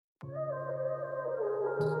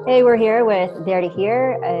Hey, we're here with Dare to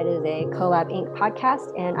Hear. It is a Collab Inc.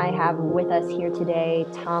 podcast, and I have with us here today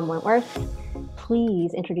Tom Wentworth.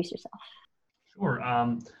 Please introduce yourself. Sure.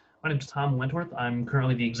 My name is Tom Wentworth. I'm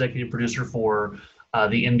currently the executive producer for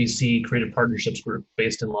the NBC Creative Partnerships Group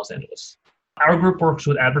based in Los Angeles. Our group works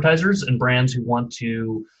with advertisers and brands who want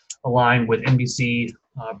to align with NBC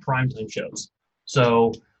primetime shows.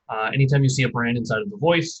 So anytime you see a brand inside of The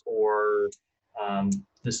Voice or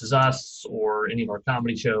This Is Us or any of our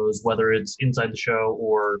comedy shows, whether it's inside the show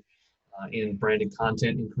or in branded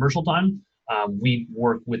content in commercial time, we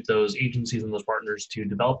work with those agencies and those partners to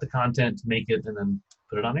develop the content, to make it, and then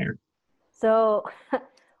put it on air. So,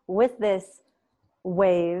 with this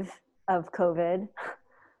wave of COVID,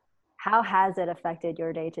 how has it affected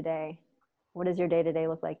your day to day? What does your day to day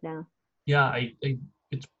look like now? Yeah,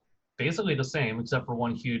 it's basically the same except for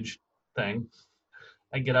one huge thing.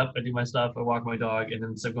 I get up, I do my stuff, I walk my dog, and then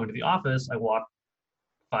instead of going to the office, I walk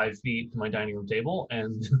 5 feet to my dining room table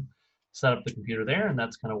and set up the computer there, and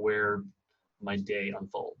that's kind of where my day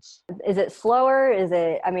unfolds. Is it slower? Is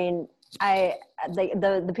it? I mean,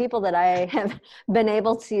 the people that I have been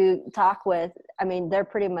able to talk with, I mean, they're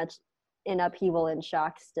pretty much in upheaval and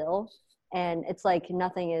shock still, and it's like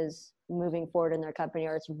nothing is moving forward in their company,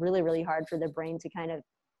 or it's really really hard for their brain to kind of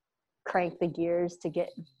crank the gears to get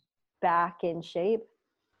back in shape.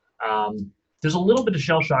 There's a little bit of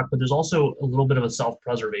shell shock, but there's also a little bit of a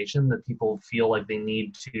self-preservation that people feel like they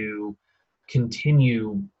need to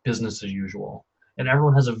continue business as usual. And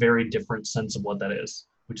everyone has a very different sense of what that is,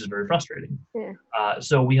 which is very frustrating. Yeah.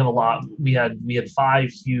 So we have we had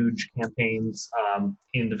 5 huge campaigns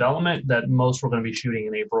in development that most we're going to be shooting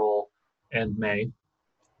in April and May,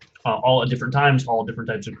 all at different times, all different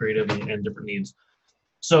types of creative and different needs.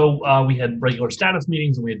 So we had regular status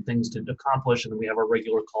meetings and we had things to accomplish, and then we have our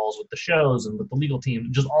regular calls with the shows and with the legal team.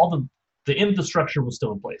 Just all the infrastructure was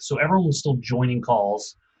still in place. So everyone was still joining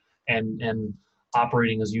calls and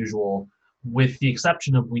operating as usual, with the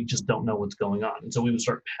exception of we just don't know what's going on. And so we would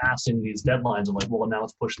start passing these deadlines of like, well, now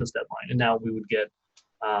let's push this deadline. And now we would get,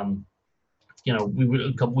 we would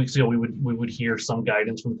a couple weeks ago we would hear some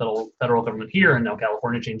guidance from the federal government here, and now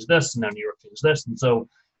California changed this, and now New York changed this, and so.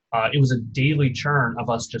 It was a daily churn of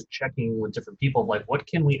us just checking with different people, like, what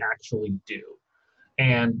can we actually do?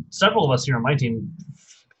 And several of us here on my team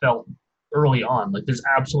felt early on, like, there's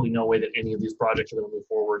absolutely no way that any of these projects are going to move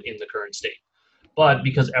forward in the current state. But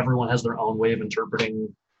because everyone has their own way of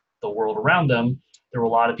interpreting the world around them, there were a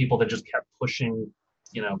lot of people that just kept pushing,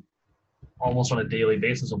 almost on a daily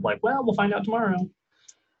basis of like, well, we'll find out tomorrow.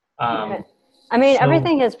 I mean,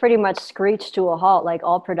 everything has pretty much screeched to a halt, like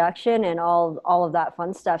all production and all of that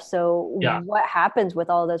fun stuff. So yeah. What happens with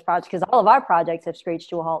all of those projects? Because all of our projects have screeched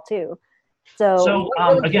to a halt too. So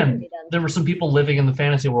really again, there were some people living in the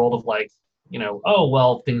fantasy world of like, oh,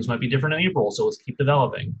 well, things might be different in April, so let's keep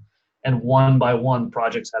developing. And one by one,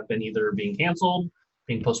 projects have been either being canceled,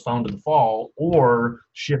 being postponed to the fall, or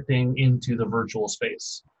shifting into the virtual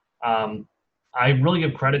space. I really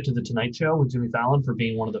give credit to The Tonight Show with Jimmy Fallon for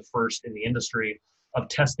being one of the first in the industry of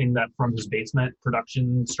testing that from his basement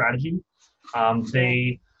production strategy.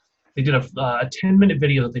 They did a 10-minute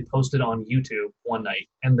video that they posted on YouTube one night,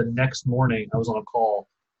 and the next morning I was on a call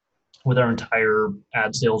with our entire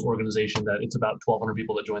ad sales organization that it's about 1,200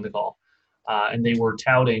 people that joined the call. And they were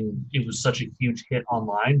touting it was such a huge hit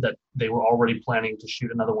online that they were already planning to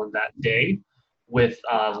shoot another one that day with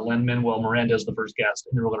Lin-Manuel Miranda as the first guest,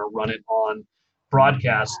 and they were going to run it on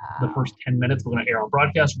broadcast. The first 10 minutes we're going to air on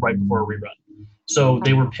broadcast right before a rerun. So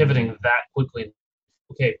they were pivoting that quickly.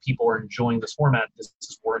 Okay, people are enjoying this format. This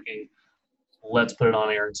is working. Let's put it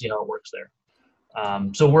on air and see how it works there.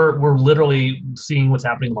 So we're literally seeing what's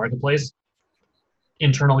happening in the marketplace,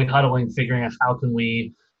 internally huddling, figuring out how can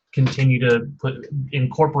we continue to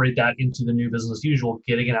incorporate that into the new business as usual,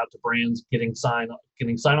 getting it out to brands, getting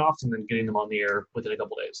sign-offs, and then getting them on the air within a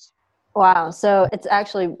couple of days. Wow. So it's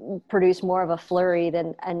actually produced more of a flurry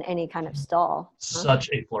than any kind of stall. Such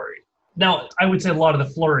a flurry. Now, I would say a lot of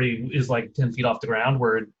the flurry is like 10 feet off the ground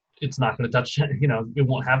where it's not going to touch, it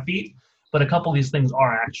won't have feet. But a couple of these things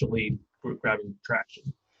are actually grabbing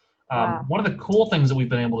traction. Wow. One of the cool things that we've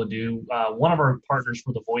been able to do, one of our partners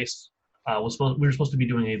for The Voice, we were supposed to be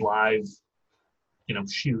doing a live,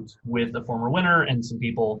 shoot with the former winner and some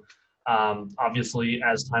people. Obviously,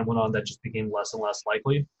 as time went on, that just became less and less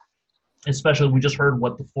likely. Especially, we just heard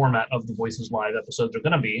what the format of the Voices Live episodes are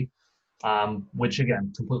going to be, which,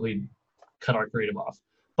 again, completely cut our creative off.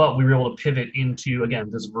 But we were able to pivot into,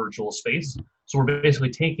 again, this virtual space. So we're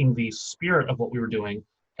basically taking the spirit of what we were doing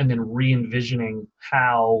and then re-envisioning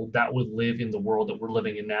how that would live in the world that we're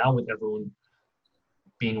living in now with everyone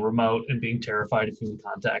being remote and being terrified of human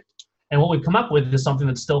contact. And what we've come up with is something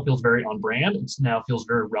that still feels very on brand. It now feels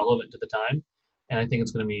very relevant to the time. And I think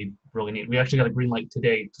it's going to be really neat. We actually got a green light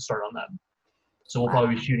today to start on that. So we'll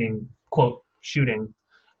probably be shooting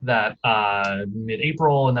that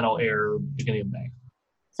mid-April, and then I'll air beginning of May.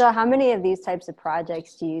 So how many of these types of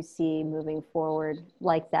projects do you see moving forward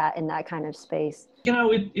like that in that kind of space?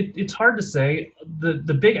 It's hard to say.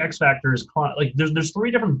 The big X factor is like there's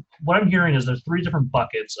three different, what I'm hearing is there's three different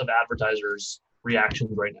buckets of advertisers'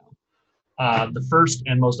 reactions right now. The first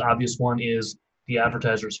and most obvious one is the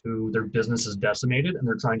advertisers who their business is decimated and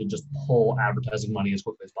they're trying to just pull advertising money as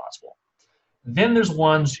quickly as possible. Then there's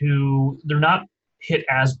ones who they're not hit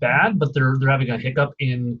as bad, but they're having a hiccup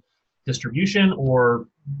in distribution, or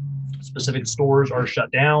specific stores are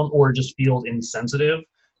shut down, or just feels insensitive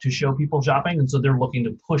to show people shopping, and so they're looking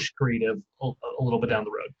to push creative a little bit down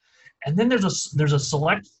the road. And then there's a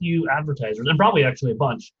select few advertisers, and probably actually a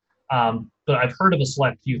bunch, but I've heard of a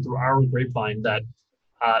select few through our grapevine that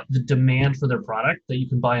the demand for their product that you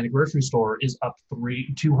can buy in a grocery store is up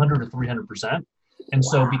 200 to 300%. And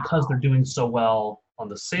so because they're doing so well on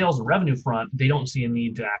the sales and revenue front, they don't see a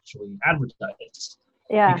need to actually advertise.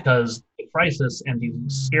 Yeah. Because the crisis and the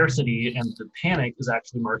scarcity and the panic is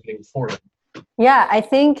actually marketing for them. Yeah, I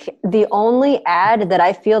think the only ad that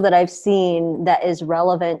I feel that I've seen that is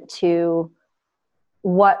relevant to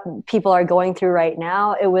what people are going through right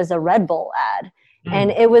now, it was a Red Bull ad.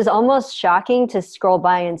 And it was almost shocking to scroll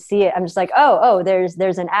by and see it. I'm just like, oh, there's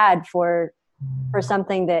an ad for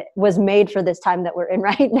something that was made for this time that we're in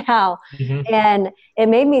right now. Mm-hmm. And it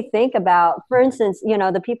made me think about, for instance,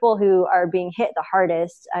 the people who are being hit the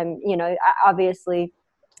hardest, obviously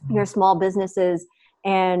your small businesses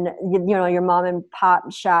and, your mom and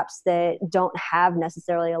pop shops that don't have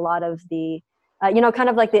necessarily a lot of the, kind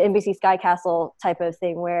of like the NBC Sky Castle type of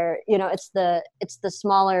thing where, it's the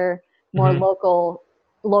smaller, more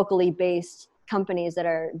mm-hmm. locally based companies that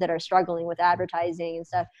are struggling with advertising and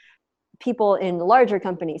stuff. People in larger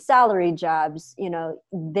companies, salary jobs,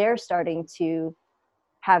 they're starting to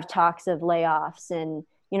have talks of layoffs, and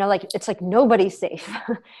it's like nobody's safe.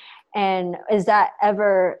 And has that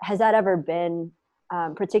ever been,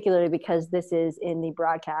 particularly because this is in the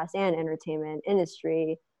broadcast and entertainment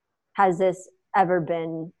industry, has this ever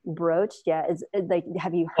been broached yet?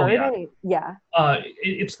 Have you heard any? Yeah.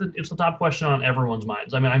 It's the top question on everyone's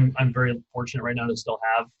minds. I mean, I'm very fortunate right now to still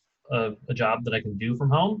have a job that I can do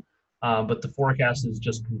from home. But the forecast is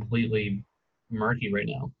just completely murky right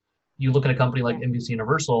now. You look at a company like NBC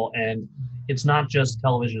Universal, and it's not just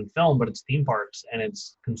television and film, but it's theme parks, and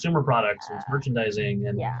it's consumer products, and it's merchandising,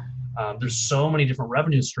 and there's so many different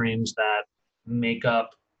revenue streams that make up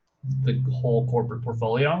the whole corporate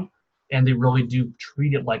portfolio, and they really do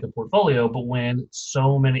treat it like a portfolio. But when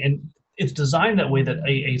so many, and it's designed that way that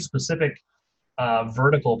a specific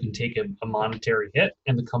vertical can take a monetary hit,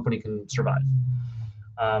 and the company can survive.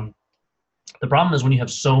 The problem is when you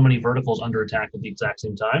have so many verticals under attack at the exact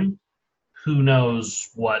same time, who knows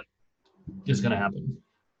what is going to happen.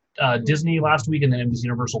 Disney last week and then NBC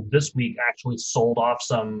Universal this week actually sold off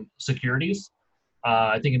some securities.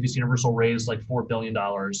 I think NBC Universal raised like $4 billion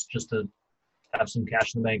just to have some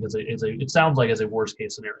cash in the bank it sounds like as a worst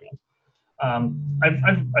case scenario.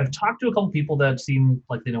 I've talked to a couple people that seem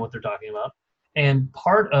like they know what they're talking about. And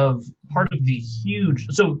part of the huge,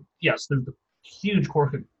 so yes, there's the huge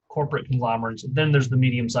corporate conglomerates. Then there's the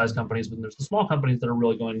medium-sized companies, but there's the small companies that are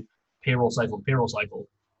really going payroll cycle.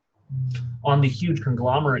 On the huge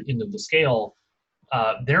conglomerate end of the scale,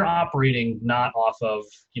 they're operating not off of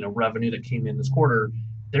revenue that came in this quarter.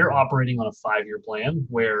 They're operating on a 5-year plan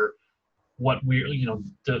where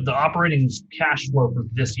the operating cash flow for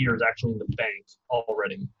this year is actually in the bank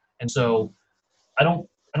already. And so I don't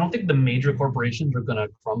think the major corporations are going to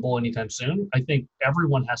crumble anytime soon. I think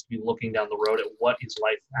everyone has to be looking down the road at what is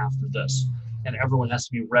life after this, and everyone has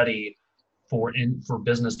to be ready for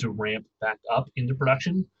business to ramp back up into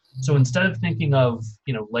production. So instead of thinking of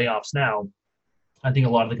layoffs now, I think a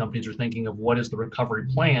lot of the companies are thinking of what is the recovery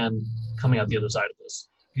plan coming out the other side of this.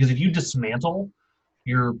 Because if you dismantle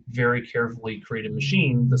your very carefully created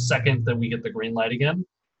machine, the second that we get the green light again,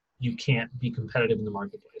 you can't be competitive in the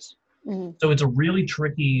marketplace. Mm-hmm. So it's a really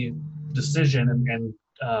tricky decision and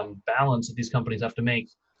balance that these companies have to make.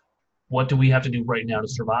 What do we have to do right now to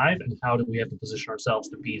survive, and how do we have to position ourselves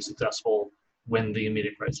to be successful when the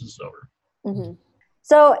immediate crisis is over? Mm-hmm.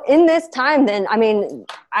 So in this time, then, I mean,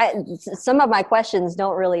 some of my questions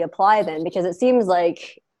don't really apply then, because it seems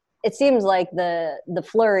like the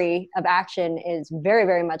flurry of action is very,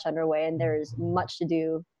 very much underway, and there's much to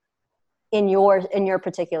do in your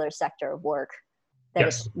particular sector of work. that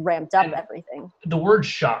Yes. it's ramped up And everything. the word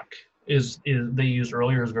shock is they used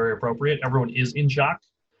earlier is very appropriate. Everyone is in shock,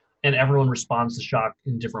 and everyone responds to shock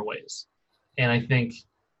in different ways. And I think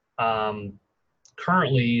um,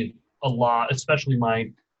 currently a lot, especially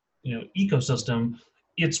my ecosystem,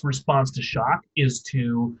 its response to shock is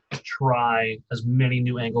to try as many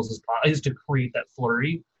new angles as possible, is to create that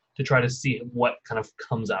flurry to try to see what kind of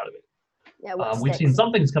comes out of it. Yeah, what We've seen sticks.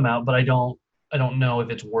 some things come out, but I don't know if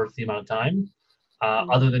it's worth the amount of time,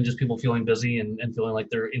 other than just people feeling busy and feeling like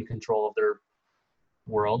they're in control of their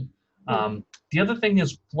world. The other thing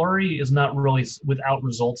is flurry is not really, without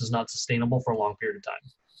results, is not sustainable for a long period of time.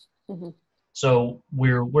 Mm-hmm. So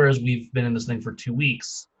whereas we've been in this thing for 2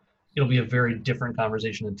 weeks, it'll be a very different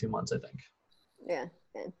conversation in 2 months, I think. Yeah.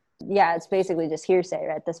 Yeah, it's basically just hearsay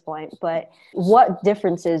at this point. But what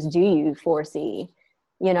differences do you foresee?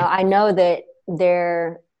 I know that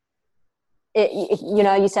you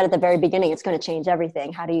said at the very beginning, it's going to change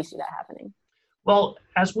everything. How do you see that happening? Well,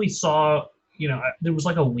 as we saw, there was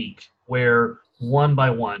like a week where one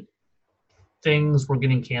by one things were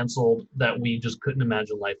getting canceled that we just couldn't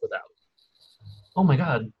imagine life without. Oh my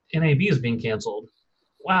God, NAB is being canceled.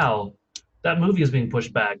 Wow, that movie is being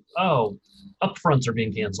pushed back. Oh, upfronts are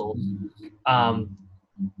being canceled. Um,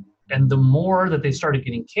 and the more that they started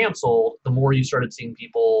getting canceled, the more you started seeing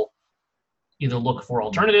people either look for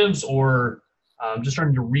alternatives or just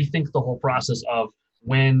starting to rethink the whole process of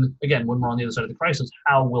when we're on the other side of the crisis,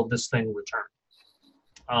 how will this thing return?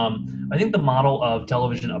 I think the model of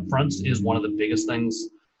television upfronts is one of the biggest things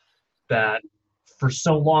that for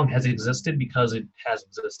so long has existed because it has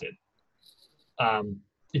existed.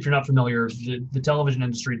 If you're not familiar, the television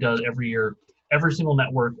industry does every year, every single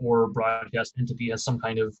network or broadcast entity has some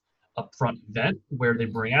kind of upfront event where they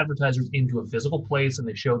bring advertisers into a physical place and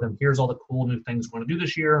they show them, here's all the cool new things we're going to do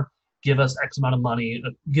this year. Give us X amount of money,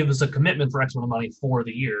 give us a commitment for X amount of money for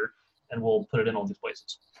the year, and we'll put it in all these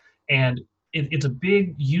places. And it's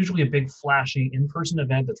usually a big, flashy in-person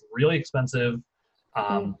event that's really expensive.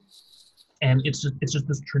 And it's just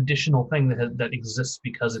this traditional thing that exists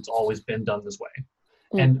because it's always been done this way.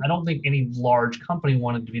 And I don't think any large company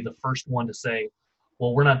wanted to be the first one to say,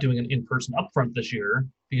 well, we're not doing an in-person upfront this year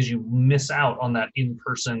because you miss out on that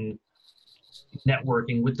in-person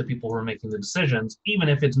networking with the people who are making the decisions, even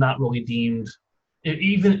if it's not really deemed,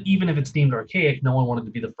 even if it's deemed archaic, no one wanted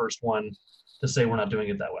to be the first one to say we're not doing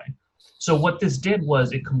it that way. So what this did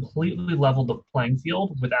was it completely leveled the playing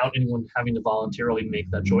field without anyone having to voluntarily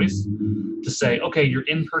make that choice to say, okay, your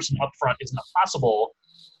in-person upfront is not possible.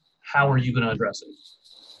 How are you going to address it?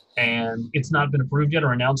 And it's not been approved yet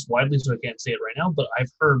or announced widely, so I can't say it right now, but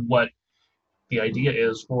I've heard what the idea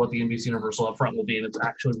is for what the NBC Universal upfront will be, and it's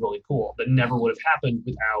actually really cool. That never would have happened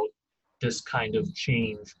without this kind of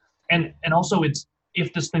change. And also, it's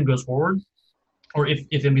if this thing goes forward, or if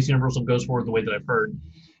NBC Universal goes forward the way that I've heard,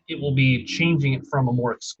 it will be changing it from a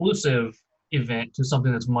more exclusive event to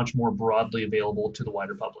something that's much more broadly available to the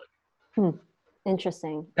wider public.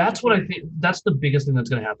 Interesting. That's what I think. That's the biggest thing that's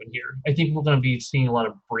going to happen here. I think we're going to be seeing a lot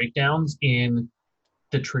of breakdowns in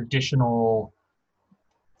the traditional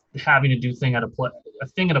having to do a thing at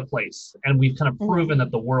a place, and we've kind of proven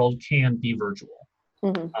that the world can be virtual.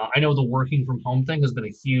 I know the working from home thing has been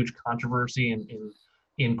a huge controversy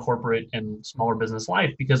in corporate and smaller business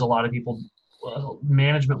life because a lot of people,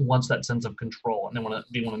 management wants that sense of control, and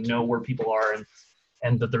they want to know where people are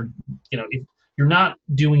and that they're, if you're not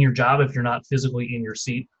doing your job if you're not physically in your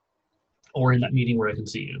seat or in that meeting where I can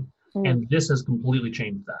see you. And this has completely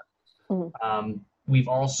changed that. We've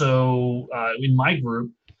also, in my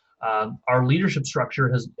group, our leadership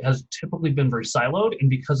structure has typically been very siloed, and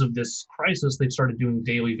because of this crisis, they've started doing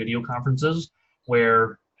daily video conferences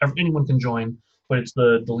where anyone can join, but it's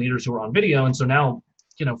the leaders who are on video. And so now,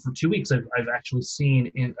 for 2 weeks, I've actually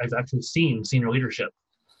seen senior leadership,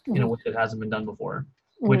 which it hasn't been done before,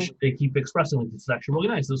 which they keep expressing like this is actually really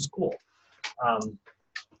nice. This is cool.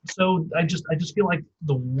 So I just feel like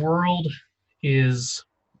the world is.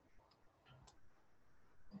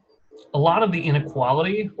 A lot of the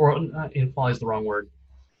inequality, or inequality is the wrong word,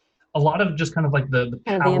 a lot of just kind of like the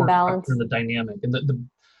power structure, the dynamic, and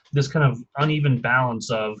this kind of uneven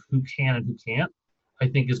balance of who can and who can't, I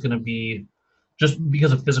think is going to be, just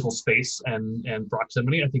because of physical space and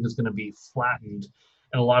proximity, I think is going to be flattened.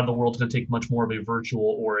 And a lot of the world's going to take much more of a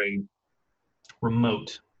virtual or a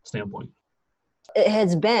remote standpoint. It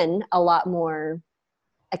has been a lot more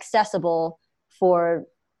accessible for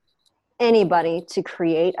anybody to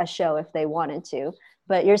create a show if they wanted to,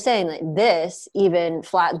 but you're saying that this even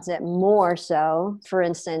flattens it more so. For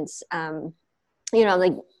instance,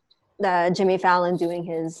 like Jimmy Fallon doing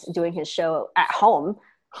his show at home,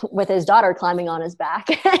 with his daughter climbing on his back,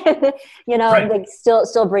 Right. like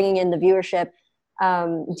still bringing in the viewership.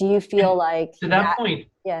 Do you feel like To that point,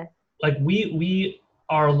 yeah. like we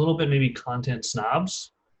are a little bit maybe content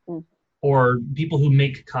snobs, Mm. or people who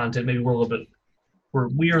make content. Maybe we're a little bit,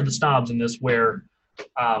 we are the snobs in this, where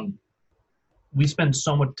um, we spend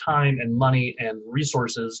so much time and money and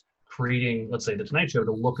resources creating, let's say, the Tonight Show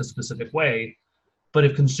to look a specific way. But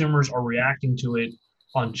if consumers are reacting to it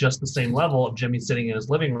on just the same level of Jimmy sitting in his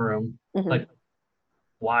living room, Mm-hmm. like,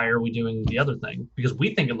 why are we doing the other thing? Because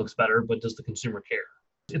we think it looks better, but does the consumer care?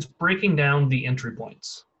 It's breaking down the entry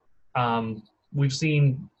points. We've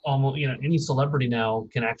seen almost, any celebrity now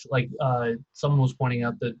can actually, like, someone was pointing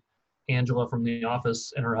out that Angela from The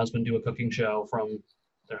Office and her husband do a cooking show from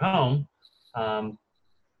their home. Um,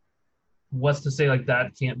 what's to say like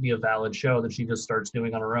that can't be a valid show that she just starts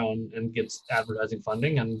doing on her own and gets advertising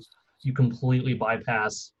funding, and you completely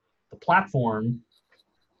bypass the platform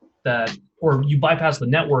that, or you bypass the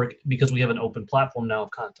network because we have an open platform now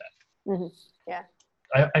of content. Mm-hmm. Yeah.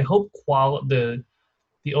 I hope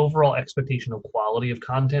the overall expectation of quality of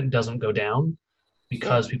content doesn't go down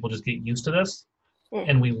because people just get used to this,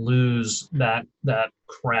 and we lose that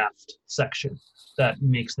craft section that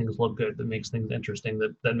makes things look good, that makes things interesting,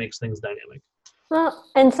 that makes things dynamic. Well,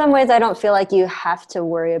 in some ways, I don't feel like you have to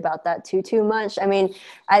worry about that too much. I mean,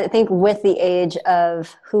 I think with the age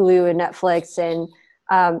of Hulu and Netflix and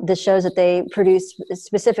the shows that they produce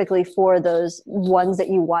specifically for those ones that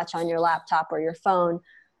you watch on your laptop or your phone,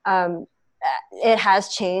 um, it has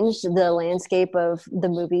changed the landscape of the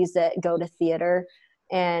movies that go to theater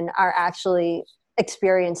and are actually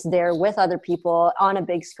experienced there with other people on a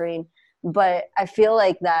big screen. But I feel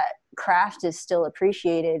like that craft is still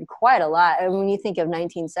appreciated quite a lot. And when you think of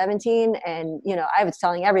 1917, and I was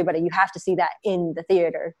telling everybody, you have to see that in the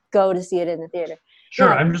theater. Go to see it in the theater.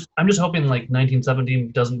 Sure, I'm just hoping like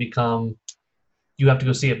 1917 doesn't become, you have to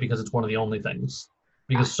go see it because it's one of the only things.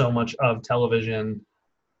 Because so much of television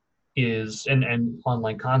is, and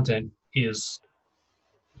online content is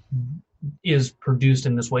produced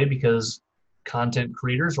in this way because content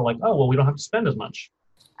creators are like, oh well, we don't have to spend as much.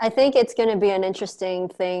 I think it's going to be an interesting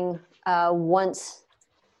thing once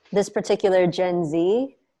this particular Gen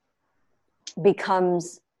Z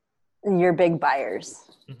becomes your big buyers.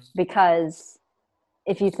 Mm-hmm. Because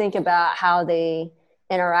if you think about how they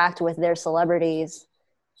interact with their celebrities,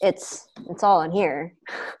 it's all in here,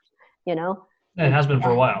 It has been for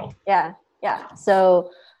a while. Yeah. So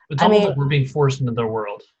it's almost like we're being forced into their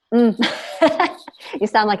world. You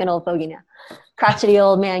sound like an old fogey now. Crotchety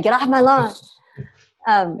old man, get off my lawn.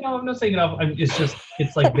 No, I'm not saying it off.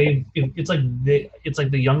 It's like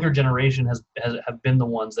the younger generation have been the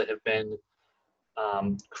ones that have been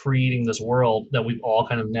creating this world that we've all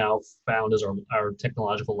kind of now found as our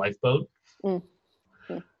technological lifeboat. A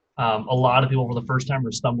lot of people for the first time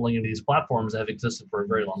are stumbling into these platforms that have existed for a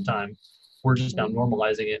very long time. We're just now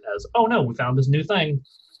normalizing it as, oh no, we found this new thing.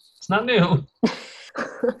 It's not new.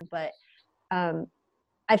 But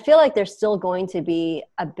I feel like there's still going to be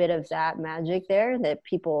a bit of that magic there that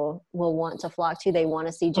people will want to flock to. They want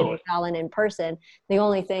to see Jimmy Fallon in person. The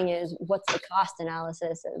only thing is, what's the cost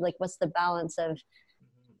analysis? Like, what's the balance of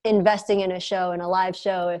investing in a show, in a live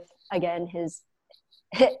show, if, again, his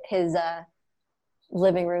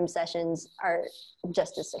living room sessions are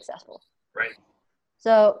just as successful? Right.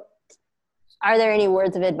 So are there any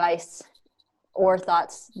words of advice or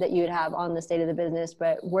thoughts that you would have on the state of the business,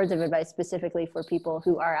 but words of advice specifically for people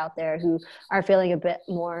who are out there who are feeling a bit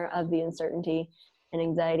more of the uncertainty and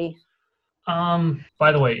anxiety?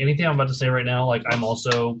 By the way, anything I'm about to say right now, like, I'm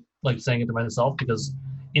also like saying it to myself, because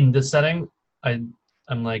in this setting, I'm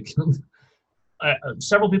like,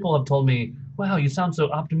 several people have told me, wow, you sound so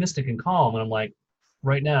optimistic and calm. And I'm like,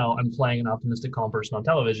 right now I'm playing an optimistic, calm person on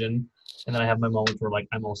television. And then I have my moments where, like,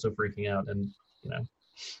 I'm also freaking out, and,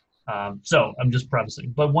 so I'm just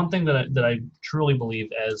prefacing. But one thing that I truly believe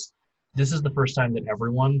is, this is the first time that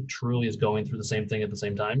everyone truly is going through the same thing at the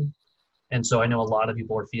same time. And so I know a lot of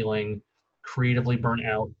people are feeling creatively burnt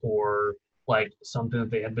out, or like something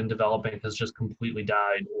that they had been developing has just completely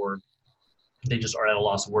died, or they just are at a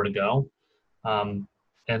loss of where to go. And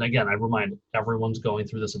again, I remind everyone's going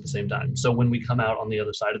through this at the same time. So when we come out on the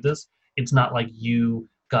other side of this, it's not like you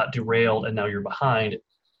got derailed and now you're behind.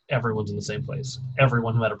 Everyone's in the same place.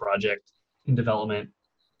 Everyone who had a project in development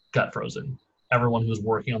got frozen. Everyone who was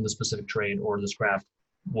working on this specific trade or this craft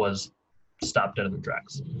was stopped dead in their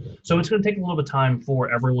tracks. So it's going to take a little bit of time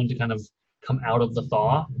for everyone to kind of come out of the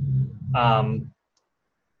thaw.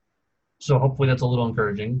 So hopefully that's a little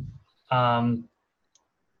encouraging.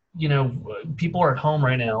 People are at home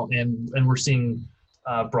right now, and we're seeing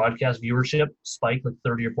broadcast viewership spike like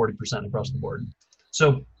 30 or 40% across the board.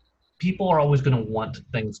 So people are always going to want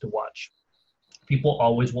things to watch. People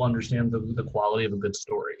always will understand the quality of a good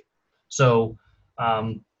story. So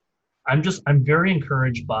I'm very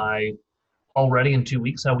encouraged by already in 2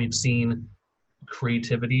 weeks how we've seen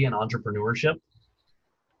creativity and entrepreneurship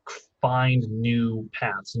find new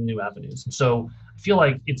paths and new avenues. And so I feel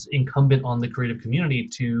like it's incumbent on the creative community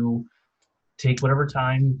to take whatever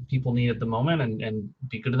time people need at the moment and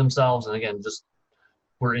be good to themselves. And again, just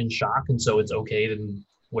we're in shock. And so it's okay to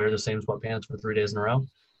wear the same sweatpants for 3 days in a row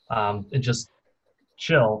and just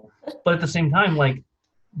chill. But at the same time, like,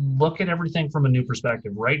 look at everything from a new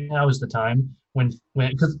perspective. Right now is the time when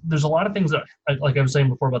because there's a lot of things that, like I was saying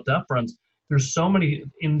before about the upfronts, there's so many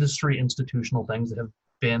industry institutional things that have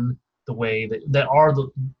been the way that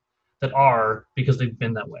are because they've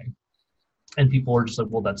been that way. And people are just like,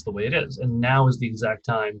 well, that's the way it is. And now is the exact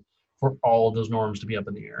time for all of those norms to be up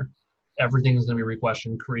in the air. Everything is going to be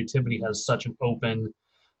re-questioned. Creativity has such an open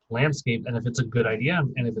landscape. And if it's a good idea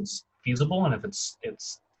and if it's feasible and if it's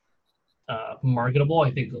marketable,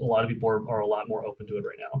 I think a lot of people are a lot more open to it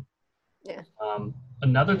right now. Yeah.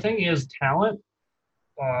 Another thing is talent.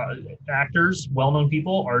 Actors, well-known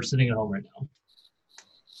people are sitting at home right now.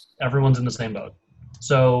 Everyone's in the same boat.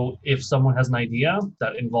 So if someone has an idea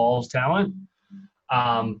that involves talent,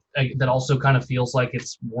 that also kind of feels like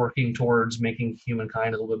it's working towards making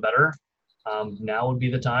humankind a little bit better, now would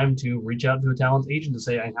be the time to reach out to a talent agent to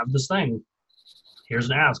say, I have this thing. Here's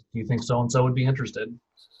an ask. Do you think so-and-so would be interested?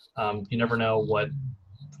 You never know what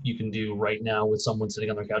you can do right now with someone sitting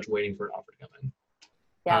on their couch waiting for an offer to come in.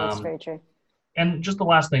 Yeah, that's very true. And just the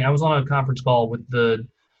last thing, I was on a conference call with the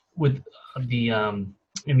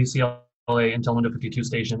NBC LA and Telemundo 52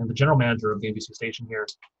 station, and the general manager of the NBC station here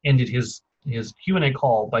ended his Q&A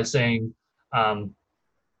call by saying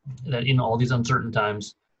that in all these uncertain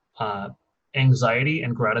times, anxiety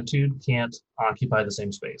and gratitude can't occupy the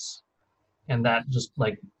same space. And that just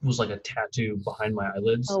was like a tattoo behind my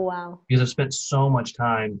eyelids. Oh, wow. Because I've spent so much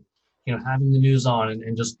time, having the news on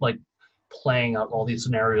and just like playing out all these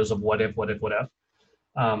scenarios of what if, to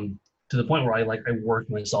the point where I work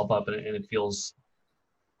myself up and it feels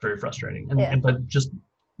very frustrating. But just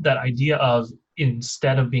that idea of,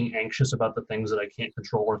 instead of being anxious about the things that I can't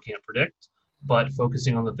control or can't predict, but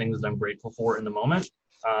focusing on the things that I'm grateful for in the moment,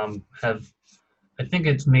 I think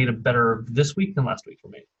it's made it better this week than last week for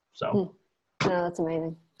me. So. No, that's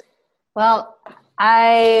amazing. Well,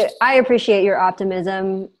 I appreciate your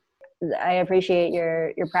optimism. I appreciate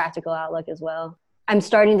your practical outlook as well. I'm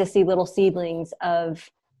starting to see little seedlings of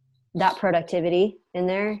that productivity in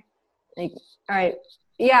there. Like, all right,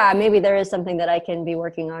 yeah, maybe there is something that I can be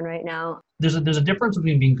working on right now. There's a difference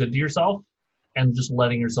between being good to yourself and just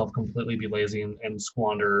letting yourself completely be lazy and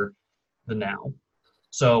squander the now.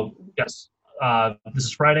 So yes, this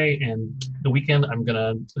is Friday, and the weekend I'm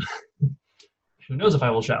gonna. Who knows if I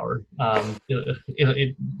will shower?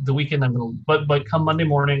 The weekend I'm gonna, but come Monday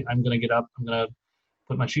morning I'm gonna get up. I'm gonna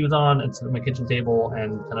put my shoes on and sit at my kitchen table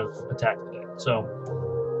and kind of attack the day. So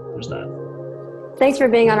there's that. Thanks for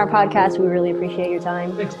being on our podcast. We really appreciate your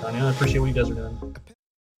time. Thanks, Tanya. I appreciate what you guys are doing.